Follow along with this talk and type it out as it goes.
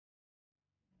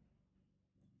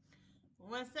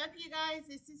What's up, you guys?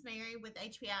 This is Mary with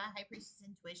HPI High Priestess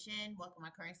Intuition. Welcome, my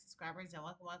current subscribers, and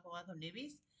welcome,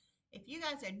 newbies. If you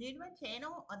guys are new to my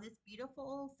channel on this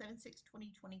beautiful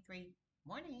 7/6/2023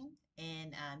 morning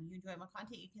and you enjoy my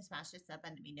content, you can smash this up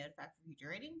button to be notified for future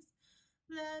readings.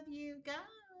 Love you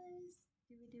guys.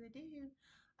 Do.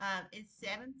 It's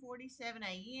 7:47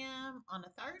 a.m. on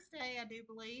a Thursday, I do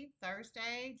believe.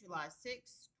 Thursday, July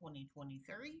 6th,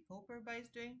 2023. Hope everybody's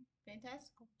doing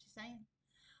fantastic. Just saying.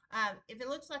 If it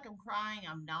looks like I'm crying,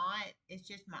 I'm not. It's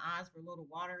just my eyes were a little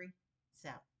watery. So,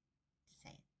 just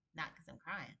saying. Not because I'm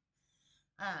crying.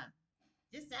 Um,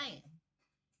 just saying.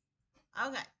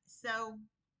 Okay, so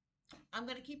I'm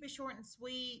going to keep it short and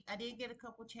sweet. I did get a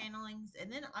couple channelings,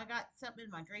 and then I got something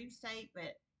in my dream state,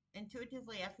 but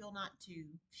intuitively I feel not to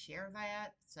share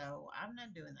that. So, I'm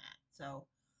not doing that. So,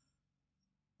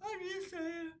 I'm just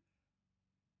saying.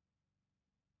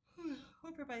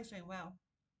 Hope everybody's doing well.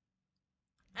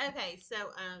 Okay, so,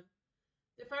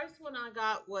 the first one I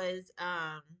got was,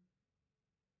 I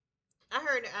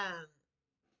heard,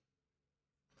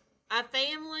 a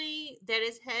family that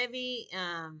is heavy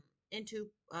into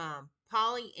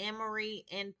polyamory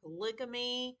and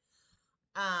polygamy.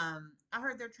 I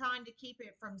heard they're trying to keep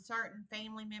it from certain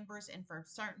family members and from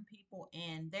certain people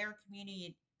in their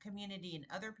community and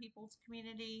other people's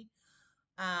community.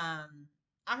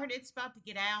 I heard it's about to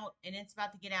get out, and it's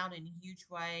about to get out in a huge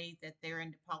way that they're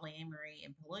into polyamory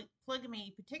and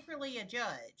polygamy, particularly a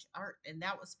judge, and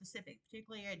that was specific,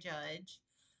 particularly a judge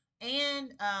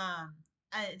and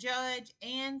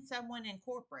someone in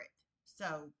corporate.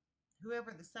 So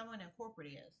whoever the someone in corporate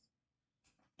is,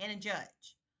 and a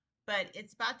judge. But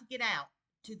it's about to get out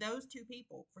to those two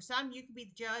people. For some, you could be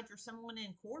the judge or someone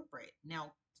in corporate.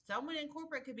 Now, someone in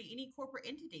corporate could be any corporate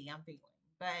entity, I'm feeling.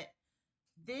 But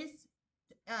this,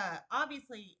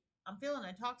 obviously, I'm feeling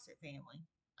a toxic family.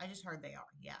 I just heard they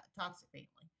are. Yeah, toxic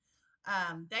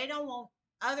family. They don't want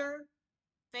other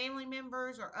family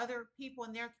members or other people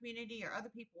in their community or other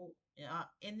people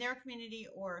in their community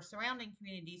or surrounding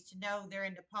communities to know they're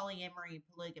into polyamory and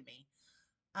polygamy.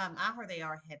 I heard they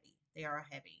are heavy. They are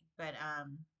heavy, but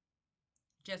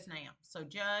just now. So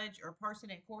judge or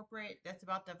person in corporate that's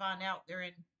about to find out they're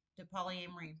into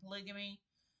polyamory and polygamy.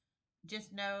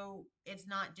 Just know it's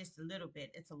not just a little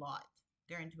bit; it's a lot.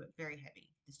 They're into it very heavy.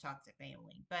 This toxic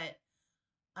family, but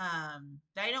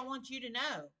they don't want you to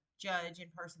know. Judge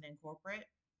and person in corporate.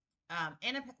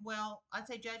 Well, I'd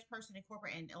say judge, person, and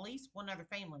corporate, and at least one other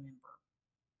family member.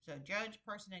 So judge,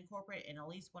 person, and corporate, and at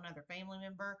least one other family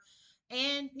member,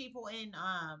 and people in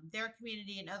their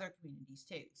community and other communities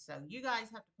too. So you guys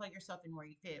have to plug yourself in where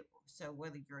you fit. So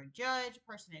whether you're a judge,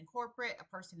 person in corporate, a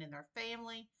person in their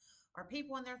family, or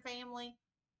people in their family,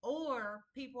 or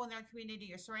people in their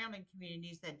community or surrounding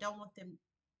communities that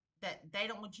they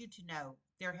don't want you to know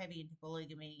they're heavy into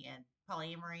polygamy and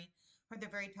polyamory, or they're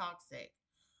very toxic.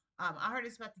 I heard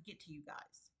it's about to get to you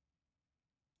guys.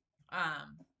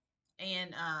 Um,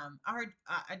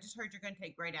 I just heard you're going to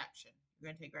take great action. You're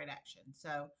going to take great action.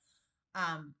 So,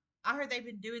 I heard they've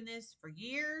been doing this for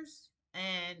years,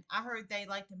 and I heard they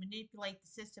like to manipulate the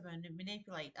system and to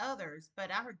manipulate others.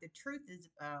 But I heard the truth is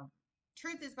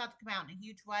about to come out in a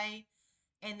huge way,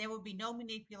 and there will be no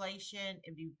manipulation.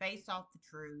 It'll be based off the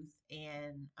truth.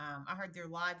 And I heard their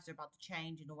lives are about to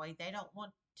change in a way they don't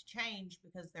want to change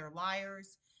because they're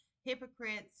liars,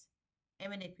 hypocrites,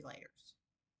 and manipulators.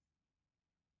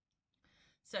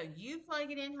 So you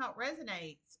plug it in how it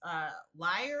resonates.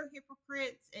 Liar,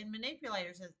 hypocrites, and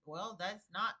manipulators. Well, that's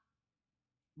not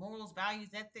morals, values,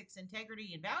 ethics,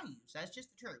 integrity, and values. That's just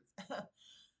the truth.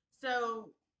 So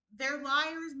they're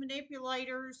liars,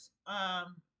 manipulators,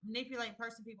 manipulate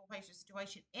person, people, place, or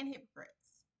situation, and hypocrites.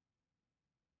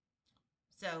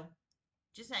 So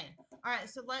just saying. All right.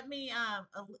 So let me.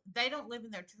 They don't live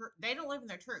in their they don't live in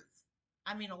their truth.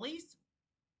 I mean, at least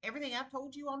everything I've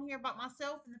told you on here about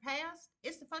myself in the past,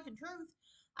 it's the fucking truth.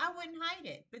 I wouldn't hide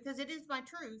it because it is my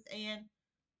truth. And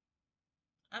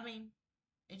I mean,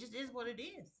 it just is what it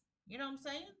is. You know what I'm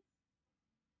saying?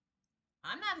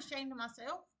 I'm not ashamed of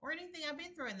myself or anything I've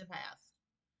been through in the past,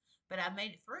 but I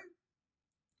made it through.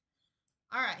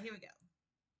 All right, here we go.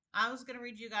 I was going to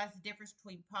read you guys the difference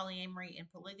between polyamory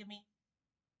and polygamy.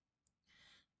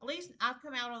 At least I've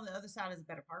come out on the other side as a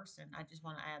better person. I just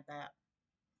want to add that.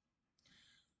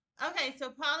 Okay, so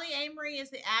polyamory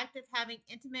is the act of having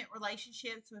intimate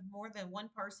relationships with more than one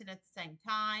person at the same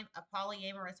time. A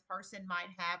polyamorous person might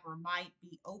have or might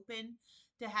be open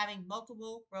to having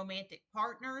multiple romantic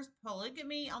partners.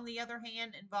 Polygamy, on the other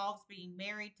hand, involves being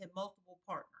married to multiple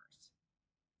partners.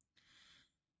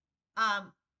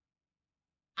 Um,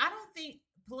 I don't think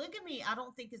polygamy, I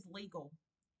don't think is legal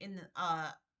in the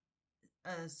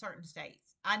certain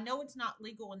states. I know it's not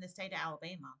legal in the state of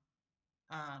Alabama.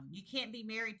 You can't be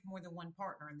married to more than one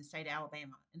partner in the state of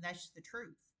Alabama, and that's just the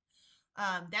truth.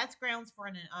 That's grounds for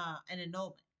an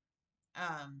annulment.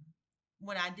 Um,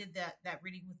 when I did that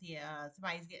reading with the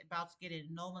somebody's about to get an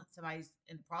annulment, somebody's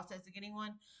in the process of getting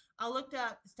one. I looked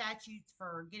up the statutes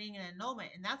for getting an annulment,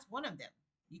 and that's one of them.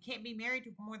 You can't be married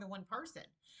to more than one person.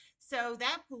 So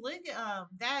polygamy,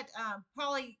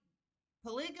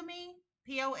 polygamy,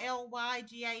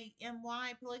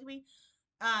 polygamy,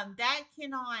 that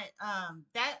cannot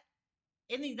that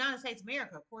in the United States of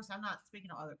America, of course, I'm not speaking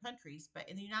of other countries, but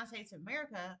in the United States of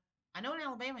America, I know in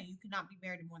Alabama you cannot be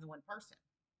married to more than one person.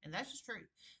 And that's just true.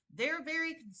 They're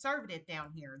very conservative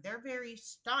down here. They're very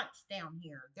staunch down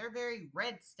here. They're very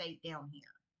red state down here.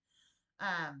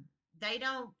 Um, they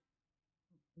don't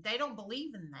they don't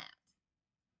believe in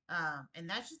that. And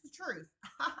that's just the truth.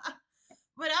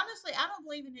 But honestly, I don't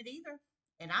believe in it either.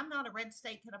 And I'm not a red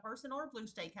state kind of person or a blue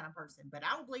state kind of person, but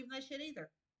I don't believe in that shit either.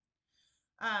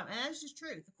 And that's just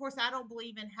truth. Of course, I don't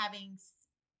believe in having.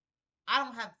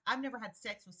 I've never had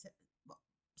sex with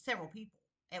several people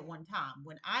at one time.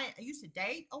 When I used to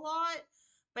date a lot,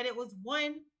 but it was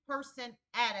one person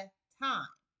at a time.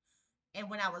 And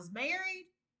when I was married,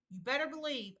 you better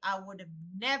believe I would have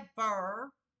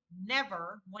never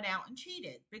went out and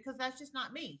cheated because that's just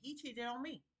not me. He cheated on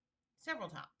me several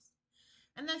times.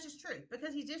 And that's just true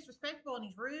because he's disrespectful and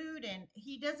he's rude and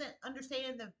he doesn't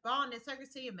understand the bond and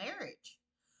secrecy of marriage.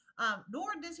 Nor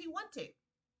does he want to.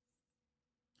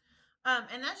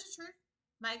 And that's just true.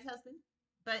 My ex-husband,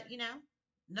 but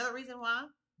another reason why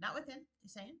not with him.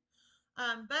 Just saying.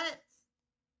 But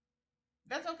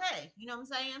that's okay. You know what I'm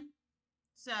saying?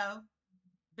 So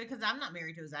because I'm not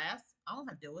married to his ass, I don't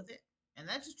have to deal with it, and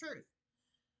that's just truth.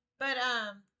 But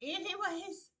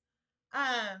anyways,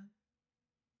 um,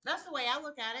 that's the way I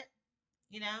look at it.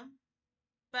 You know.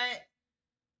 But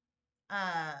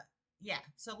yeah.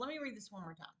 So let me read this one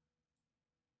more time.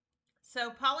 So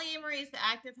polyamory is the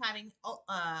act of having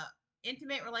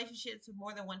intimate relationships with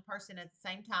more than one person at the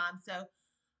same time. So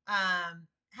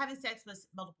having sex with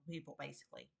multiple people,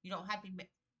 basically. You don't have to be,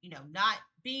 not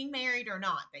being married or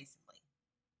not, basically.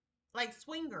 Like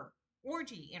swinger,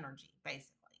 orgy energy,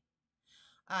 basically.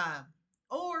 Um,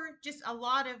 or just a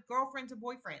lot of girlfriends and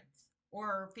boyfriends,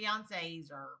 or fiancés,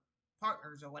 or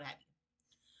partners, or what have you.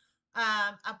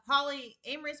 A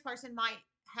polyamorous person might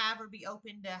have or be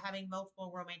open to having multiple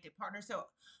romantic partners. So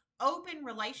open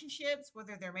relationships,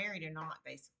 whether they're married or not,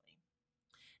 basically.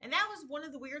 And that was one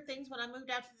of the weird things when I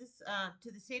moved out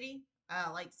to the city,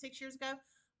 like 6 years ago.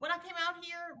 When I came out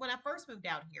here, when I first moved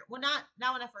out here, well, not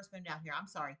when I first moved out here. I'm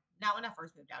sorry, not when I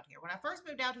first moved out here. When I first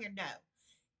moved out here, no,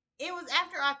 it was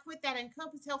after I quit that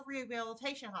Encompass Health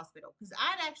Rehabilitation Hospital because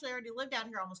I'd actually already lived out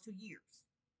here almost 2 years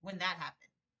when that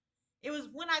happened. It was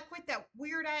when I quit that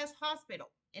weird ass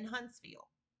hospital in Huntsville.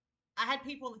 I had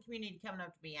people in the community coming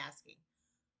up to me asking,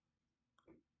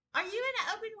 "Are you in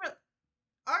an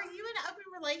Are you in an open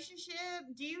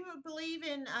relationship? Do you believe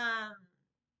in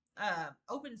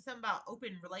something about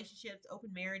open relationships,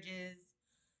 open marriages,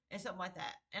 and something like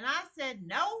that?" And I said,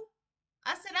 "No."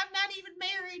 I said, "I'm not even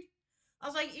married." I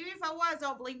was like, "Even if I was, I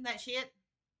don't believe in that shit."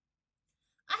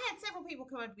 I had several people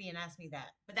come up to me and ask me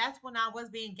that, but that's when I was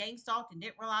being gang stalked and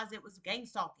didn't realize it was gang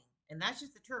stalking, and that's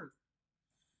just the truth.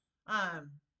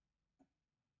 Um,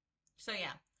 so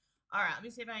yeah. All right, let me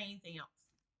see if I have anything else.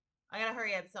 I gotta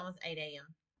hurry up. It's almost 8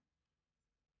 a.m.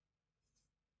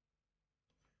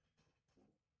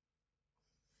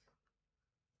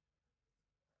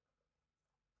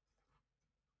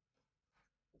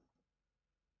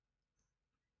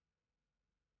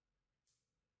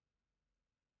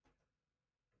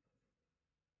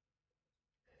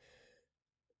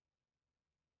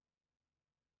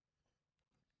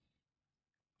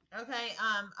 Okay.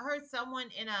 I heard someone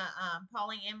in a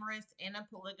polyamorous and a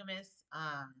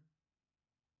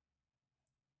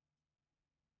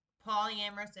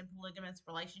polyamorous and polygamous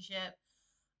relationship.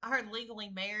 I heard legally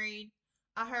married.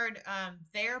 I heard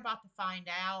they're about to find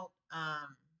out. I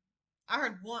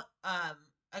heard one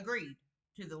agreed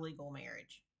to the legal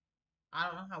marriage. I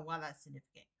don't know why that's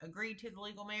significant. Agreed to the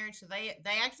legal marriage, so they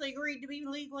actually agreed to be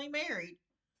legally married.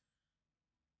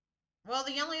 Well,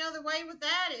 the only other way with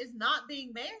that is not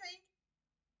being married,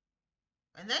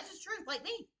 and that's just truth. Like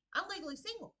me, I'm legally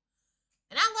single,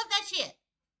 and I love that shit.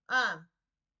 Um,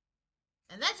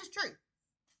 and that's just truth.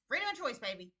 Freedom of choice,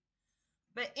 baby.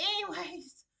 But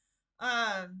anyways,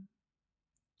 um,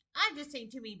 I've just seen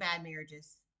too many bad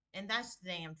marriages, and that's the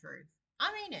damn truth.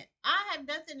 I mean it. I have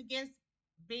nothing against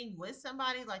being with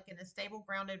somebody like in a stable,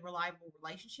 grounded, reliable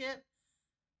relationship,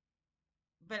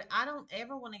 but I don't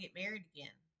ever want to get married again.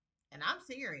 And I'm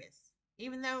serious.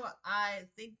 Even though I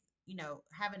think,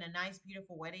 having a nice,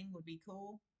 beautiful wedding would be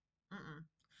cool. Mm-mm.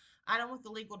 I don't want the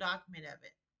legal document of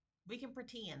it. We can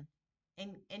pretend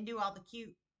and do all the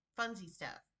cute, funsy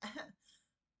stuff.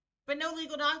 But no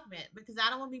legal document because I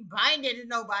don't want to be binding to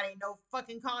nobody, no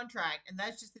fucking contract. And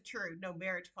that's just the truth. No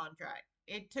marriage contract.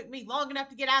 It took me long enough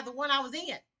to get out of the one I was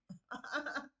in.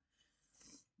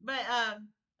 But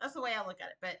that's the way I look at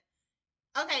it. But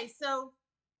okay, so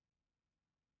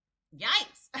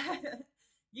yikes.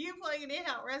 You playing it in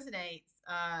how it resonates.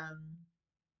 I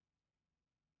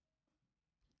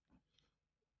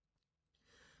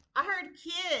heard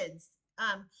kids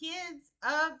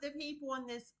of the people in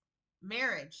this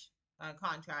marriage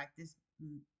contract, this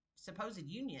supposed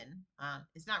union,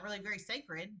 it's not really very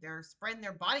sacred. They're spreading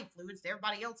their body fluids to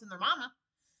everybody else and their mama.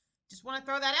 Just want to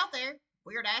throw that out there,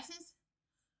 weird asses.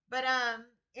 But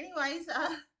anyways,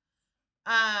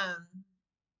 um,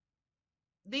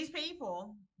 these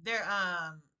people, they're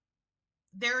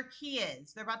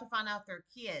kids. They're about to find out their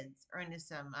kids are into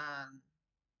some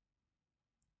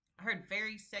I heard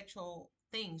very sexual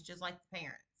things, just like the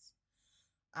parents.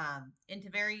 Into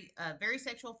very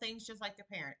sexual things, just like their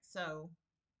parents. So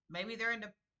maybe they're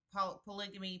into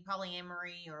polygamy,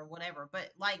 polyamory, or whatever.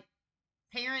 But like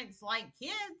parents, like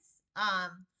kids,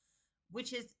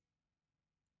 which is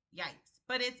yikes.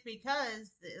 But it's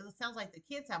because it sounds like the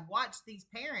kids have watched these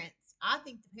parents. I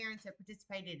think the parents have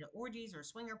participated in orgies or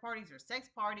swinger parties or sex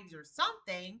parties or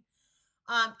something.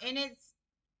 And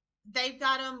they've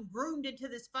got them groomed into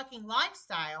this fucking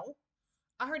lifestyle.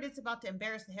 I heard it's about to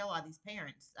embarrass the hell out of these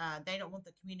parents. They don't want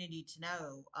the community to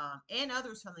know, and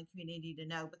others from the community to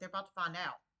know, but they're about to find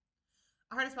out.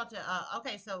 I heard it's about to.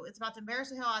 Okay, so it's about to embarrass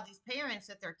the hell out of these parents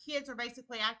that their kids are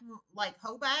basically acting like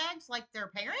hoe bags, like their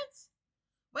parents.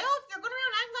 Well, if they're going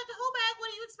around acting like a hoe bag, what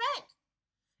do you expect?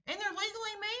 And they're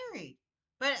legally married.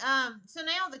 But so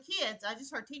now the kids, I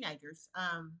just heard teenagers,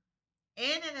 and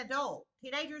an adult,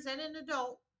 teenagers and an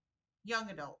adult, young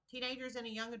adult, teenagers and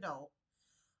a young adult,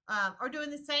 are doing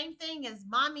the same thing as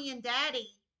mommy and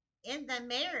daddy in the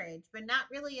marriage, but not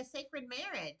really a sacred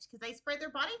marriage because they spread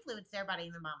their body fluids to everybody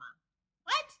and their mama.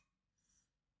 What?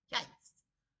 Yikes.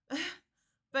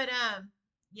 But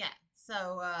yeah.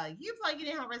 So you plug it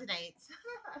in how it resonates.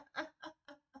 Let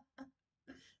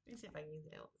me see if I can use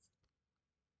it else.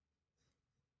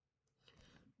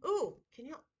 Ooh, can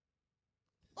you?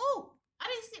 Oh, I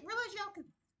didn't realize y'all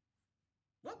could.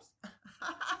 Whoops.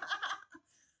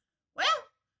 Well,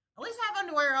 at least I have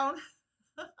underwear on.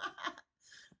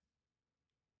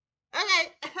 Okay.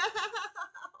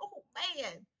 Oh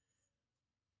man,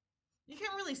 you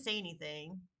can't really see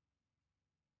anything.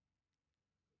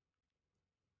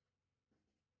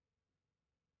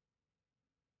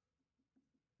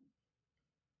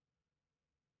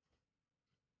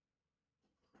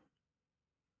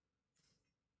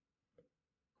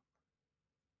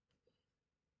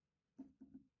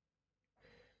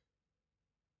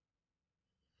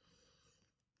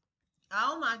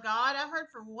 Oh my God! I heard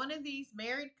from one of these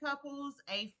married couples,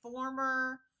 a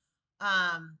former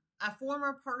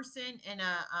person in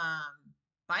a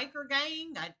biker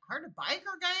gang. I heard a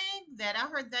biker gang that I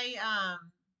heard that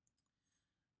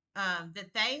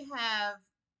they have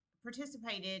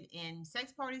participated in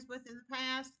sex parties with in the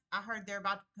past. I heard they're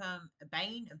about to become a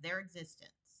bane of their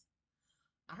existence.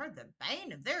 I heard the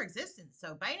bane of their existence.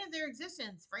 So bane of their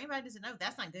existence, for anybody who doesn't know,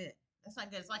 that's not good. That's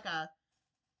not good. It's like a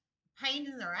pain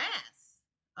in their ass.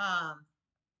 Um,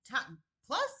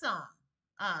 plus some.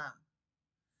 Um,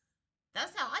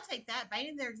 that's how I take that.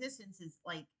 Bane of their existence is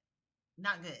like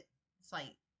not good. It's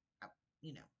like, uh,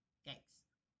 you know, gangs.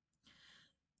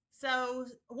 So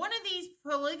one of these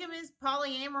polygamous,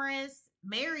 polyamorous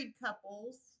married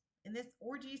couples in this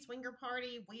orgy swinger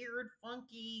party, weird,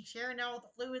 funky, sharing all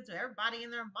the fluids with everybody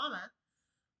and their mama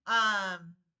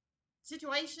um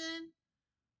situation.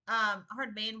 I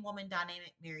heard man woman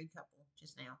dynamic married couple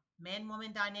just now. Man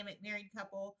woman dynamic married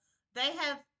couple. They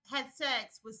have had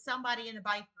sex with somebody in the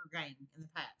biker gang in the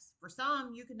past. For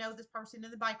some, you could know this person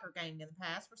in the biker gang in the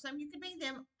past. For some, you could be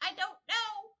them. I don't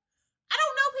know. I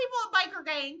don't know people in biker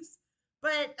gangs,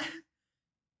 but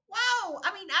wow.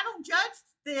 I mean, I don't judge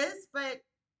this, but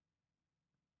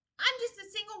I'm just a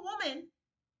single woman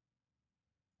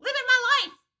living my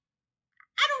life.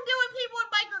 I don't deal with people in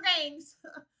biker gangs.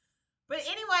 But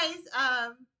anyways,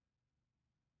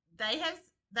 they have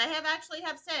they have actually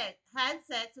have had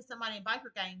sex with somebody in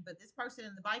biker gang, but this person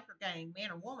in the biker gang,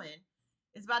 man or woman,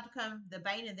 is about to become the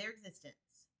bane of their existence.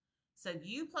 So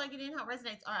you plug it in how it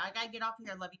resonates. All right, I gotta get off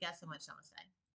here. I love you guys so much. Namaste.